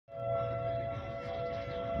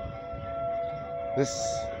This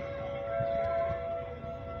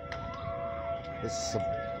is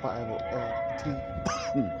survival LT.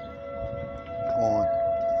 Hold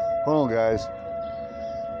on, guys.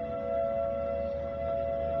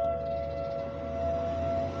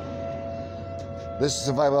 This is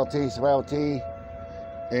Survival LT,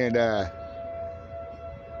 and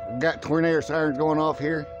we've got tornado sirens going off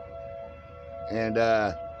here, and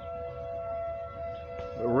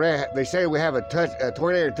they say we have a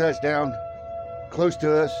tornado touchdown close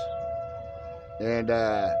to us, and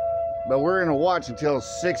but we're gonna watch until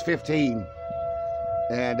 6:15,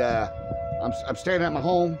 and I'm staying at my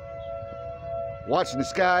home watching the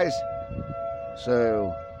skies,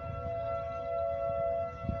 so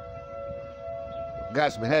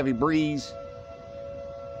got some heavy breeze.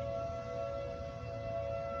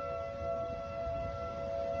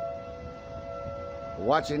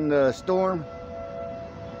 Watching the storm.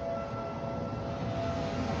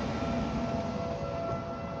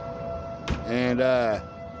 And uh-oh,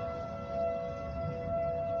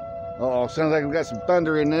 sounds like we got some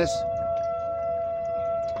thunder in this.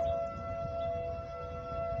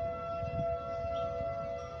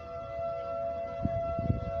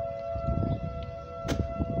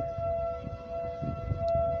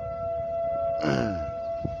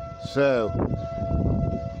 So,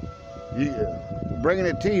 bringing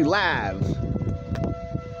it to you live.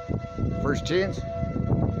 First chance.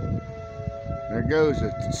 There goes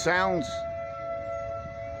the sounds.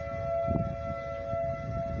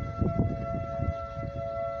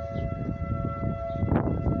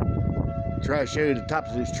 Try to show you the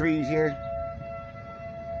tops of these trees here.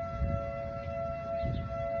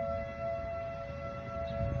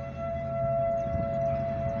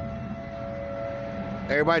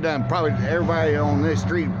 Everybody on this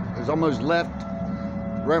street is almost left,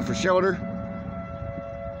 run for shelter.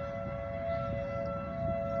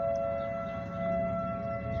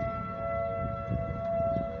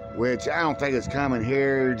 Which I don't think is coming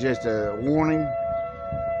here, just a warning.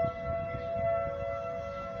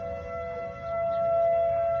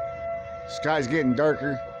 Sky's getting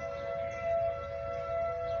darker.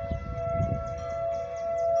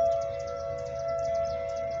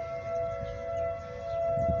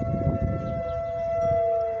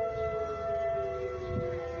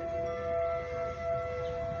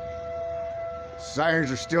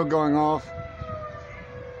 Sirens are still going off.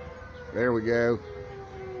 There we go.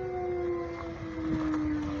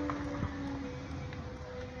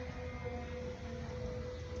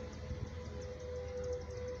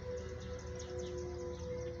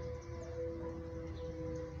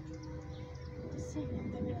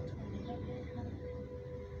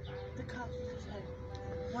 The cops said,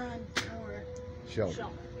 run for shelter.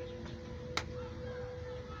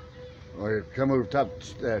 Or come over top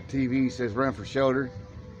TV, says run for shelter.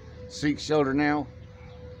 Seek shelter now.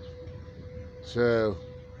 So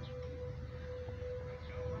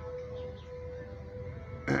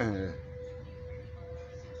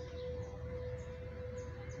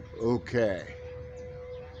okay.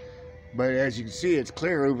 But as you can see, it's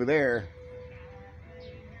clear over there.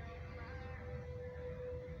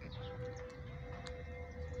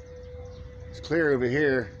 It's clear over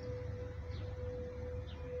here.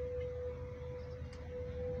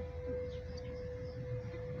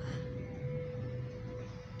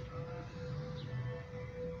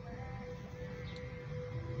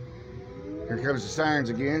 Here comes the sirens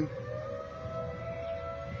again.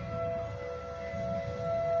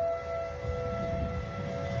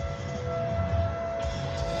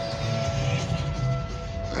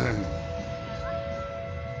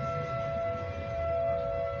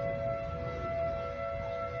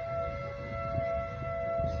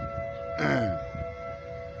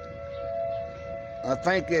 I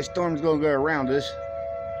think this storm's gonna go around us.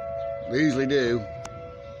 They usually do.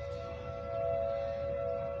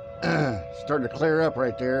 Starting to clear up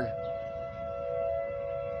right there.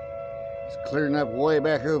 It's clearing up way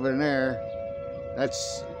back over in there.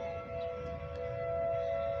 That's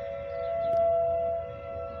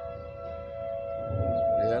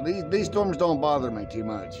yeah, these storms don't bother me too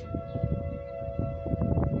much.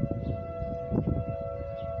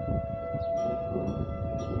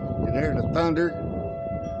 And there's the thunder.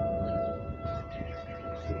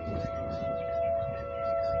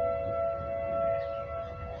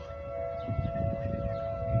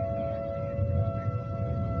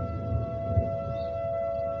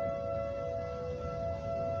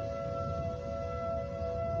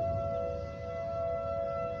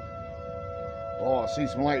 Oh, I see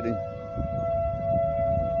some lightning.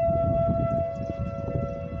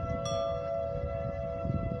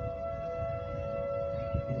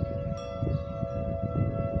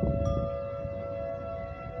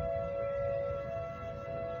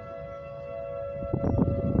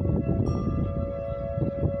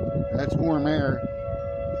 warm air.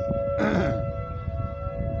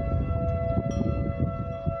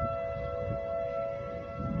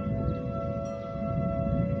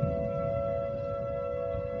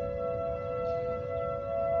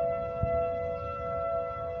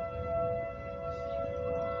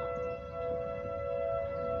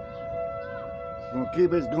 I'm gonna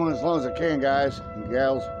keep it going as long as I can, guys and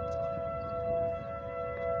gals.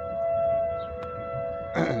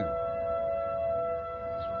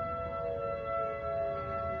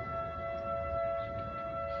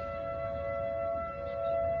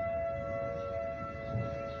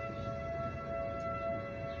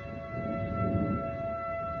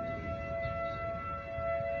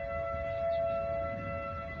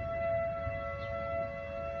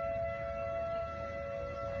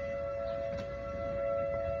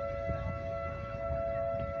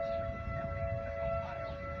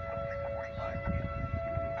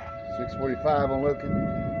 .645 on looking.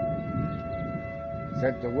 Is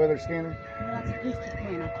that the weather scanner? No, that's a police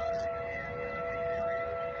scanner.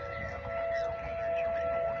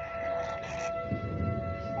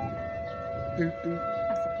 Doot, doot.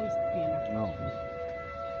 That's a police scanner. No.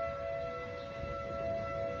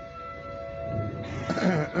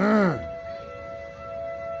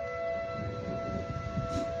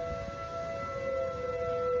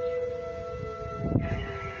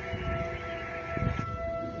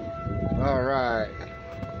 All right.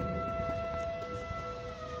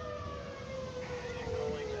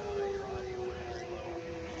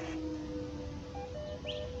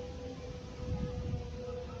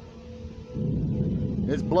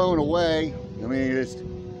 It's blown away. I mean, it's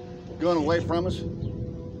going away from us.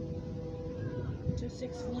 To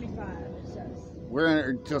 6:45, it says. We're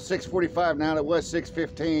in until 6:45 now. It was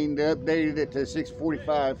 6:15. They updated it to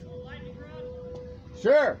 6:45.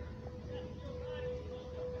 Sure.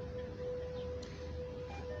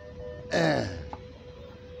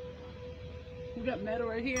 We got metal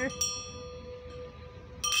right here.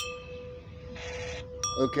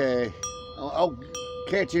 Okay. I'll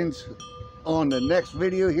catch you on the next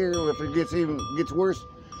video here if it gets worse.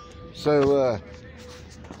 So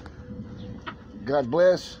God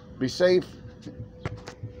bless. Be safe.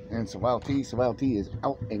 And Survival T is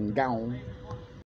out and gone.